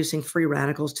directly introducing free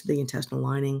radicals to the intestinal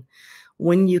lining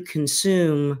when you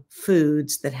consume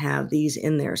foods that have these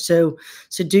in there. So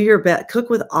do your best. Cook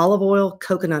with olive oil,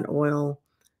 coconut oil,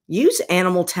 use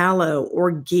animal tallow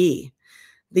or ghee.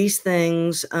 These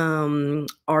things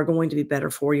are going to be better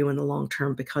for you in the long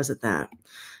term because of that.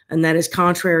 And that is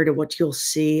contrary to what you'll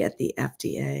see at the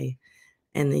FDA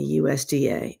and the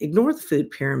USDA. Ignore the food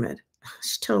pyramid.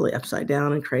 It's totally upside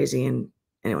down and crazy. And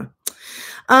anyway,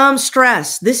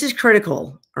 Stress. This is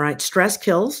critical. All right. Stress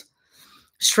kills.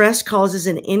 Stress causes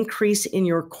an increase in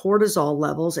your cortisol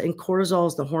levels, and cortisol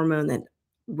is the hormone that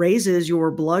raises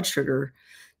your blood sugar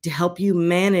to help you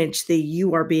manage the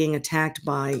you are being attacked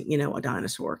by, a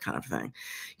dinosaur kind of thing.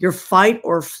 Your fight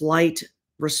or flight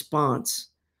response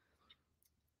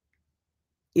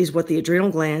is what the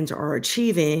adrenal glands are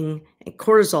achieving, and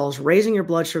cortisol is raising your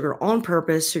blood sugar on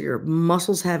purpose so your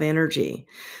muscles have energy.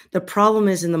 The problem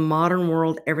is in the modern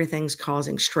world, everything's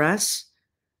causing stress,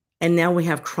 and now we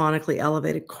have chronically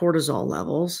elevated cortisol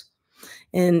levels.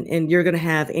 And you're going to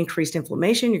have increased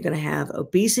inflammation. You're going to have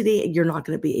obesity. You're not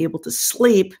going to be able to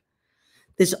sleep.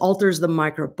 This alters the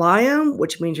microbiome,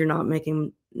 which means you're not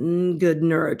making good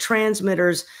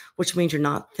neurotransmitters, which means you're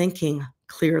not thinking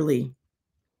clearly.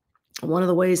 One of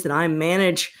the ways that I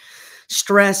manage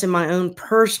stress in my own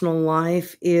personal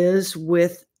life is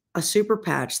with a super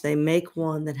patch. They make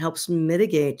one that helps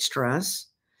mitigate stress.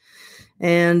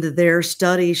 And their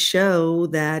studies show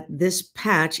that this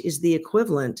patch is the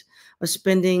equivalent of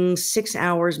spending 6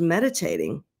 hours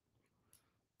meditating.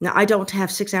 Now, I don't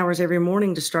have 6 hours every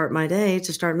morning to start my day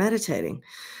to start meditating.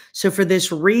 So for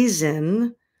this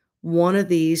reason, one of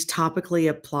these topically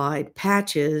applied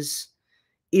patches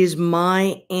is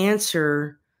my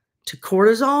answer to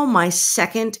cortisol. My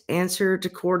second answer to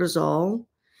cortisol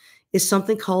is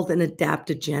something called an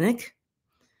adaptogenic.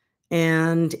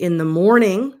 And in the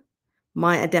morning,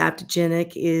 my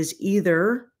adaptogenic is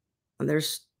either, and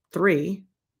there's 3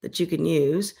 that you can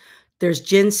use. There's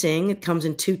ginseng. It comes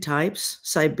in 2 types,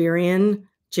 Siberian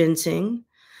ginseng.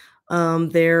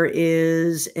 There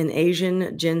is an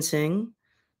Asian ginseng.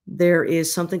 There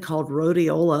is something called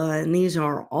rhodiola, and these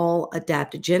are all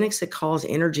adaptogenics that cause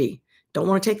energy. Don't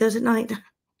want to take those at night.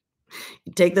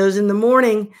 You take those in the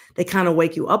morning. They kind of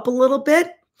wake you up a little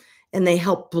bit, and they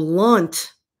help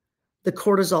blunt the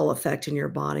cortisol effect in your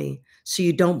body so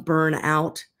you don't burn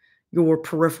out your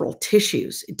peripheral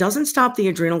tissues. It doesn't stop the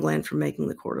adrenal gland from making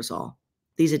the cortisol.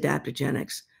 These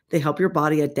adaptogenics, they help your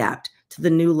body adapt to the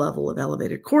new level of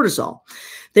elevated cortisol.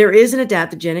 There is an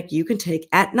adaptogenic you can take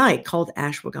at night called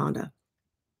ashwagandha.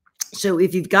 So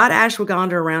if you've got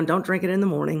ashwagandha around, don't drink it in the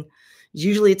morning.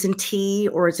 Usually it's in tea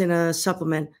or it's in a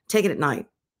supplement. Take it at night.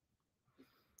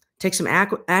 Take some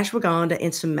ashwagandha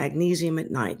and some magnesium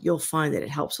at night. You'll find that it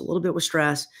helps a little bit with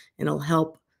stress, and it'll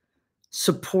help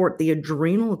support the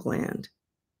adrenal gland.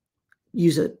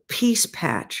 Use a peace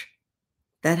patch.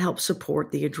 That helps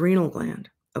support the adrenal gland.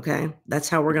 Okay, that's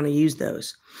how we're going to use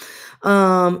those.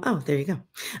 Oh, there you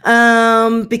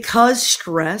go. Because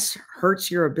stress hurts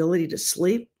your ability to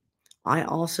sleep, I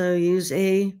also use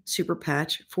a super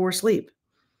patch for sleep.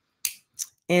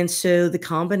 And so the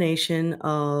combination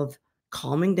of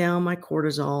calming down my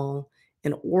cortisol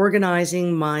and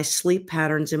organizing my sleep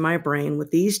patterns in my brain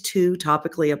with these 2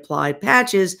 topically applied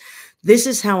patches, this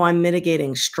is how I'm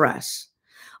mitigating stress.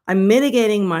 I'm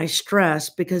mitigating my stress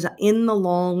because in the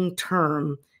long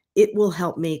term, it will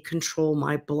help me control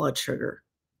my blood sugar.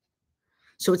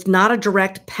 So it's not a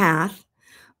direct path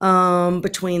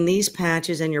between these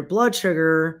patches and your blood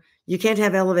sugar. You can't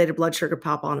have elevated blood sugar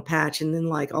pop on a patch and then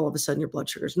like all of a sudden your blood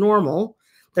sugar is normal.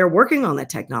 They're working on that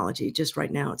technology. Just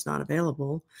right now, it's not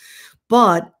available.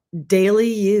 But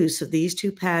daily use of these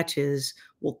 2 patches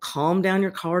will calm down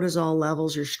your cortisol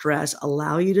levels, your stress,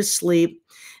 allow you to sleep,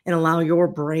 and allow your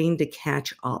brain to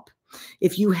catch up.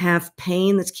 If you have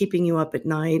pain that's keeping you up at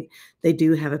night, they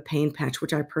do have a pain patch,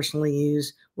 which I personally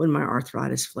use when my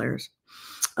arthritis flares.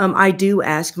 I do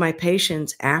ask my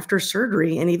patients after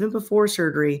surgery and even before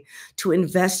surgery to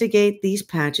investigate these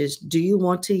patches. Do you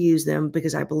want to use them?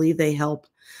 Because I believe they help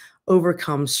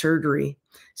overcome surgery.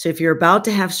 So if you're about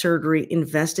to have surgery,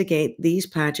 investigate these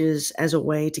patches as a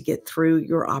way to get through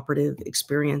your operative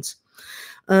experience.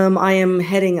 I am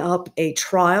heading up a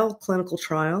clinical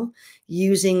trial,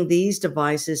 using these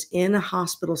devices in a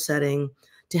hospital setting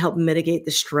to help mitigate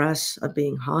the stress of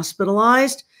being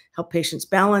hospitalized, help patients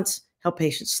balance, help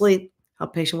patients sleep,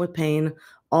 help patient with pain,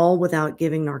 all without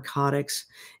giving narcotics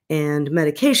and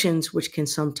medications, which can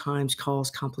sometimes cause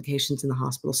complications in the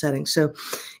hospital setting. So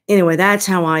anyway, that's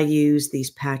how I use these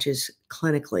patches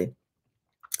clinically.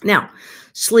 Now,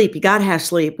 sleep, you got to have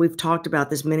sleep. We've talked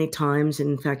about this many times.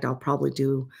 In fact, I'll probably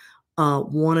do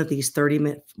one of these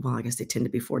 30-minute, well, I guess they tend to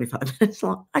be 45 minutes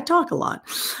long. I talk a lot.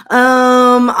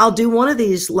 I'll do one of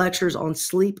these lectures on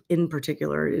sleep in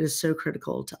particular. It is so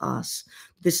critical to us.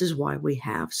 This is why we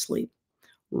have sleep.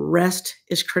 Rest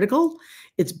is critical.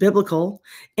 It's biblical,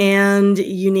 and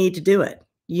you need to do it.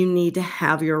 You need to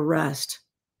have your rest.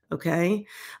 Okay.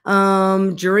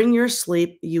 During your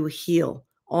sleep, you heal.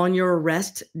 On your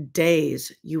rest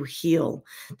days, you heal.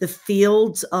 The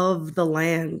fields of the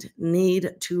land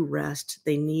need to rest.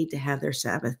 They need to have their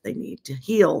Sabbath. They need to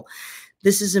heal.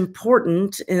 This is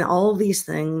important, and all of these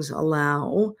things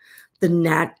allow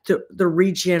the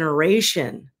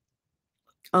regeneration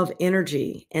of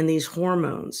energy and these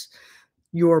hormones.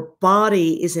 Your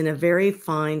body is in a very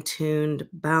fine-tuned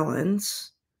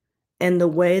balance, and the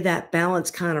way that balance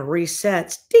kind of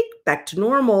resets, ding, back to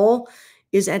normal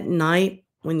is at night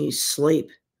when you sleep.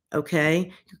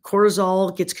 Okay. Your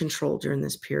cortisol gets controlled during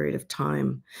this period of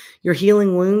time. You're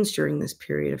healing wounds during this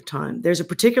period of time. There's a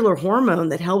particular hormone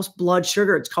that helps blood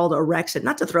sugar. It's called orexin.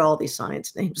 Not to throw all these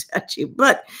science names at you,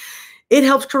 but it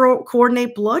helps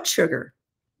coordinate blood sugar.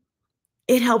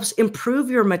 It helps improve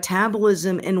your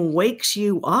metabolism and wakes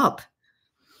you up.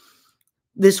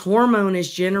 This hormone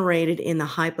is generated in the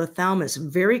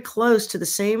hypothalamus, very close to the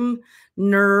same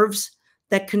nerves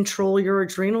that control your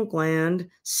adrenal gland,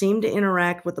 seem to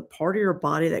interact with the part of your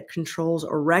body that controls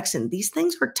orexin. These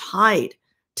things are tied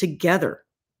together,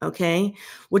 okay?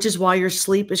 Which is why your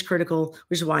sleep is critical,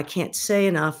 which is why I can't say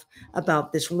enough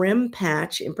about this REM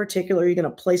patch in particular. You're going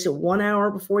to place it 1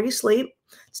 hour before you sleep.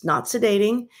 It's not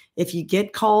sedating. If you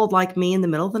get called like me in the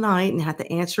middle of the night and have to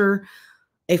answer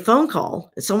a phone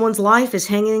call, someone's life is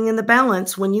hanging in the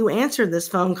balance when you answer this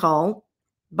phone call.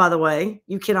 By the way,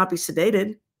 you cannot be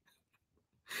sedated,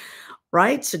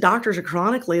 right? So doctors are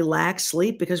chronically lack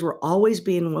sleep because we're always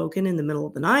being woken in the middle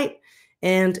of the night.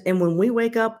 And when we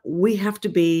wake up, we have to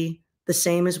be the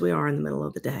same as we are in the middle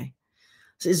of the day.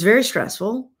 So it's very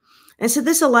stressful. And so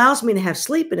this allows me to have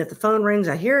sleep. And if the phone rings,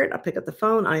 I hear it. I pick up the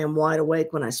phone. I am wide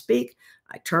awake when I speak.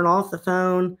 I turn off the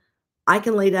phone. I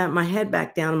can lay down my head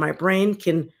back down and my brain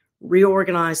can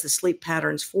reorganize the sleep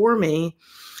patterns for me.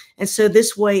 And so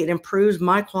this way it improves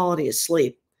my quality of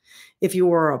sleep. If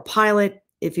you are a pilot,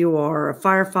 if you are a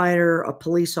firefighter, a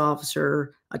police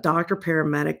officer, a doctor,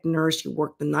 paramedic, nurse, you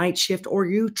work the night shift, or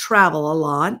you travel a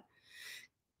lot,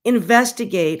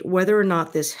 investigate whether or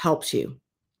not this helps you.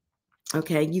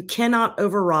 Okay, you cannot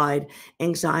override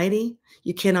anxiety.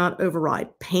 You cannot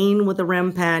override pain with a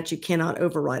REM patch. You cannot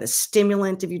override a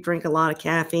stimulant if you drink a lot of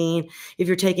caffeine, if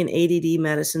you're taking ADD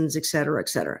medicines, et cetera, et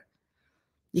cetera.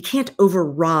 You can't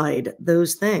override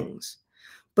those things.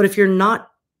 But if you're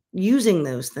not using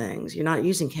those things, you're not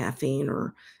using caffeine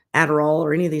or Adderall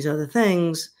or any of these other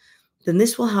things, then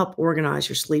this will help organize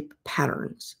your sleep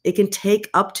patterns. It can take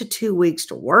up to 2 weeks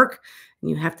to work, and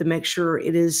you have to make sure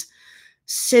it is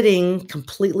sitting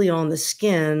completely on the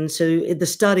skin. So the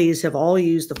studies have all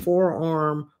used the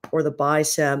forearm or the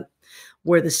bicep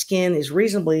where the skin is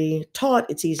reasonably taut,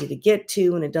 it's easy to get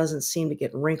to, and it doesn't seem to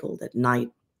get wrinkled at night.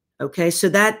 Okay, so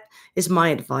that is my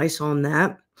advice on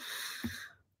that.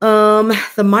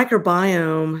 The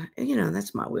microbiome,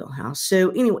 that's my wheelhouse. So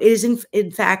anyway, it is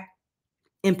in fact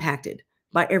impacted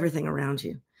by everything around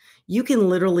you. You can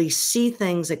literally see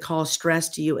things that cause stress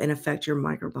to you and affect your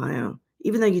microbiome,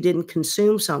 even though you didn't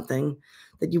consume something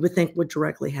that you would think would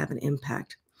directly have an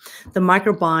impact. The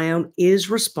microbiome is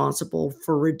responsible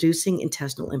for reducing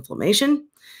intestinal inflammation.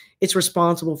 It's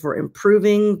responsible for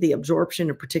improving the absorption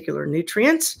of particular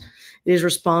nutrients. It is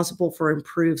responsible for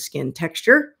improved skin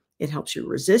texture. It helps you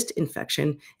resist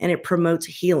infection, and it promotes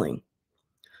healing.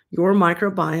 Your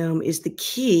microbiome is the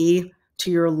key to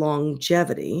your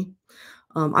longevity.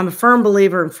 I'm a firm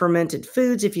believer in fermented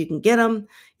foods if you can get them.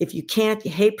 If you can't, you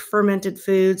hate fermented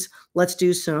foods, let's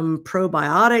do some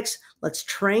probiotics. Let's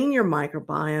train your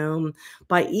microbiome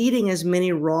by eating as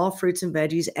many raw fruits and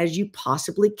veggies as you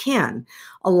possibly can.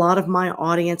 A lot of my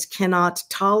audience cannot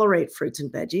tolerate fruits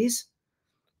and veggies.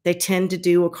 They tend to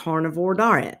do a carnivore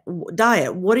diet.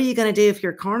 What are you going to do if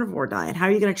you're a carnivore diet? How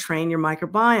are you going to train your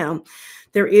microbiome?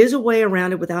 There is a way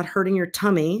around it without hurting your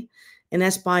tummy, and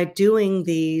that's by doing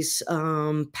these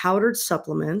powdered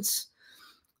supplements.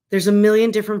 There's a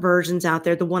million different versions out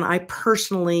there. The one I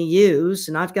personally use,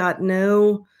 and I've got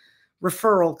no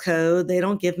referral code. They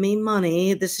don't give me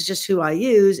money. This is just who I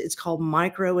use. It's called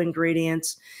Micro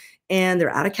Ingredients, and they're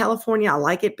out of California. I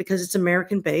like it because it's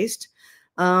American based.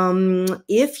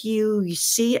 If you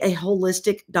see a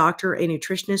holistic doctor, a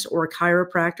nutritionist, or a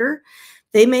chiropractor,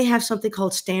 they may have something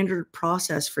called Standard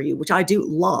Process for you, which I do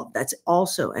love. That's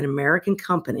also an American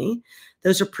company.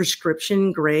 Those are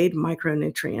prescription grade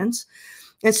micronutrients.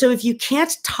 And so if you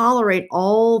can't tolerate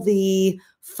all the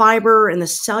fiber and the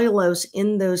cellulose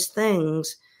in those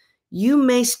things, you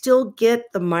may still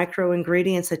get the micro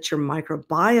ingredients that your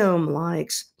microbiome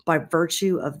likes by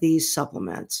virtue of these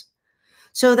supplements.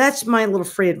 So that's my little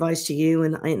free advice to you.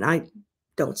 And I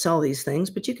don't sell these things,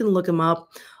 but you can look them up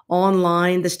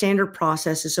online. The standard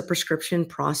process is a prescription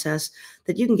process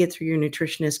that you can get through your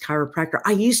nutritionist, chiropractor.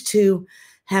 I used to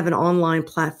have an online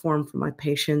platform for my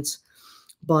patients,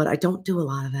 but I don't do a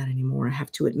lot of that anymore, I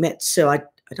have to admit. So I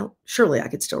don't, surely I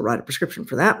could still write a prescription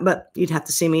for that, but you'd have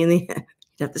to see me in the,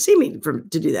 you'd have to see me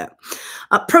to do that.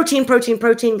 Protein, protein,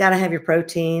 protein, got to have your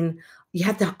protein. You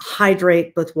have to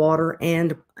hydrate both water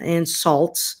and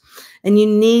salts, and you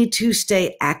need to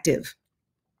stay active.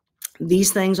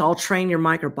 These things all train your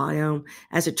microbiome.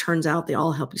 As it turns out, they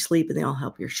all help you sleep and they all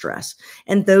help your stress.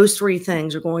 And those three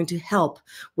things are going to help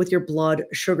with your blood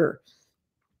sugar.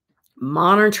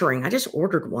 Monitoring. I just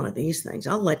ordered one of these things.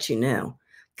 I'll let you know.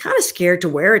 Kind of scared to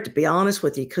wear it, to be honest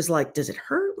with you, because like, does it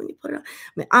hurt when you put it on?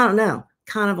 I mean, I don't know.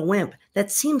 Kind of a wimp. That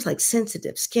seems like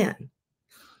sensitive skin.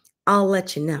 I'll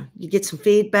let you know. You get some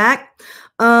feedback.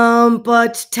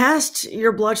 But test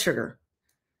your blood sugar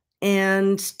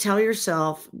and tell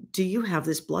yourself, do you have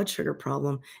this blood sugar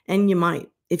problem? And you might.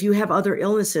 If you have other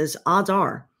illnesses, odds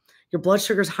are your blood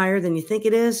sugar is higher than you think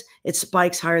it is. It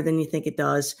spikes higher than you think it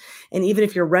does. And even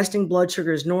if your resting blood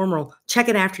sugar is normal, check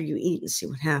it after you eat and see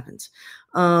what happens.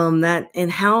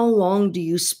 And how long do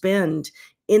you spend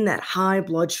in that high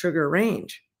blood sugar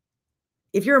range?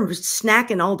 If you're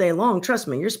snacking all day long, trust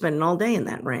me, you're spending all day in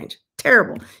that range.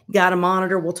 Terrible. You got to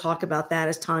monitor. We'll talk about that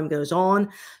as time goes on.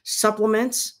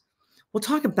 Supplements. We'll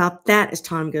talk about that as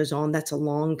time goes on. That's a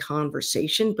long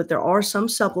conversation, but there are some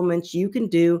supplements you can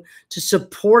do to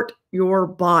support your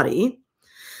body.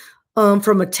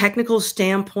 From a technical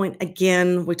standpoint,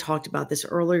 again, we talked about this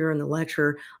earlier in the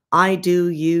lecture. I do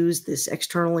use this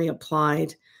externally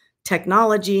applied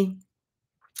technology,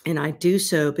 and I do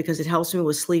so because it helps me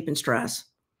with sleep and stress.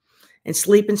 And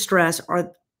sleep and stress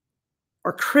are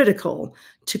critical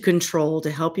to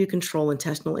help you control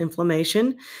intestinal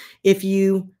inflammation. If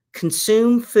you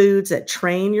consume foods that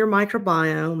train your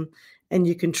microbiome and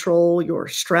you control your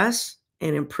stress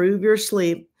and improve your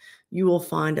sleep, you will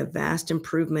find a vast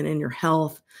improvement in your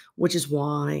health, which is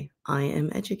why I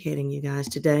am educating you guys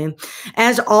today.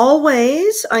 As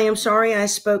always, I am sorry I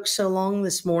spoke so long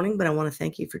this morning, but I want to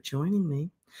thank you for joining me.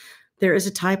 There is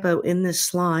a typo in this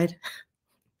slide,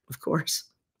 of course.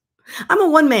 I'm a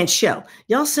one-man show.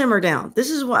 Y'all simmer down. This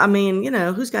is what I mean,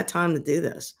 who's got time to do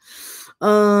this?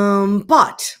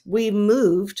 But we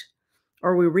renamed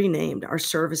our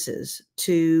services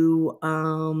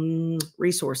to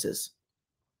resources.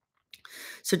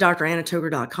 So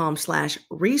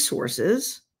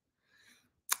drannatoger.com/resources.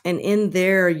 And in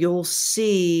there, you'll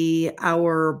see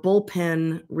our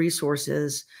Bullpen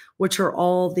resources, which are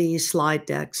all these slide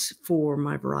decks for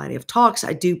my variety of talks.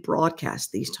 I do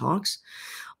broadcast these talks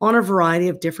on a variety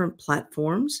of different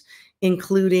platforms,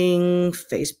 including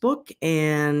Facebook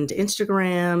and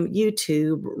Instagram,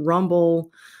 YouTube,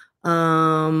 Rumble,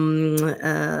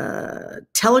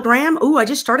 Telegram. Oh, I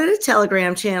just started a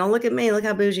Telegram channel. Look at me. Look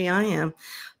how bougie I am.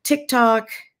 TikTok,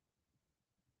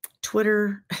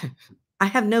 Twitter. I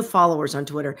have no followers on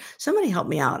Twitter. Somebody help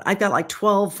me out. I've got like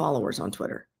 12 followers on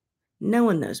Twitter. No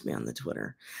one knows me on the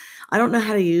Twitter. I don't know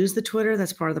how to use the Twitter.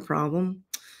 That's part of the problem.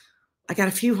 I got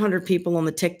a few hundred people on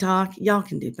the TikTok. Y'all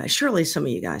can do that. Surely some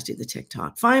of you guys do the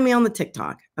TikTok. Find me on the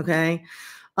TikTok, okay?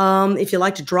 If you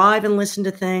like to drive and listen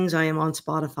to things, I am on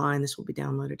Spotify, and this will be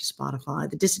downloaded to Spotify.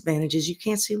 The disadvantage is you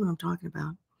can't see what I'm talking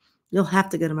about. You'll have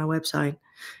to go to my website,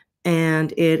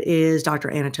 and it is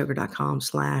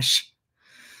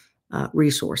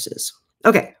drannatoger.com/resources.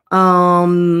 Okay.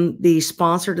 The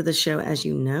sponsor to the show, as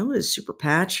you know, is Super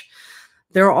Patch.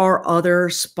 There are other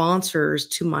sponsors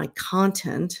to my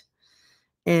content,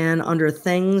 and under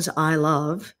things I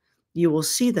love, you will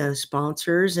see those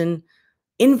sponsors and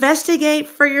investigate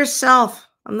for yourself.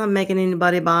 I'm not making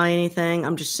anybody buy anything.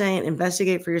 I'm just saying,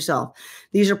 investigate for yourself.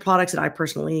 These are products that I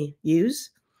personally use,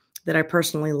 that I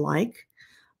personally like.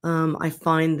 I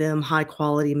find them high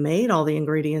quality made. All the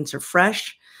ingredients are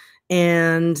fresh,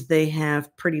 and they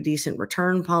have pretty decent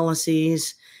return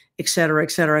policies, et cetera,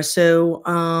 et cetera. So,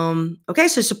 okay,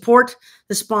 so support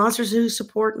the sponsors who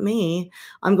support me.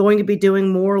 I'm going to be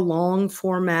doing more long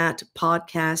format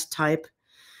podcast type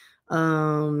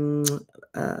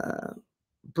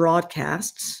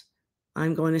broadcasts.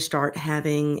 I'm going to start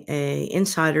having a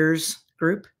insiders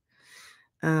group.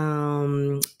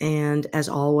 And as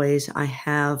always, I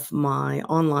have my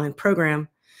online program,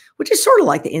 which is sort of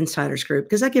like the insiders group,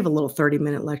 because I give a little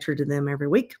 30-minute lecture to them every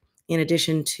week, in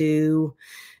addition to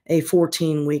a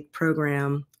 14-week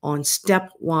program on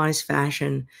stepwise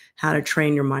fashion, how to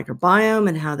train your microbiome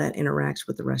and how that interacts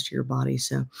with the rest of your body.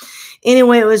 So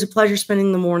anyway, it was a pleasure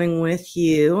spending the morning with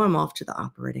you. I'm off to the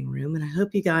operating room, and I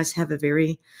hope you guys have a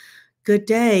very good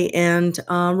day. And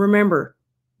remember,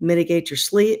 mitigate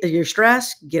your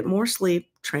stress, get more sleep,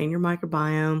 train your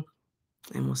microbiome,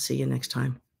 and we'll see you next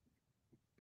time.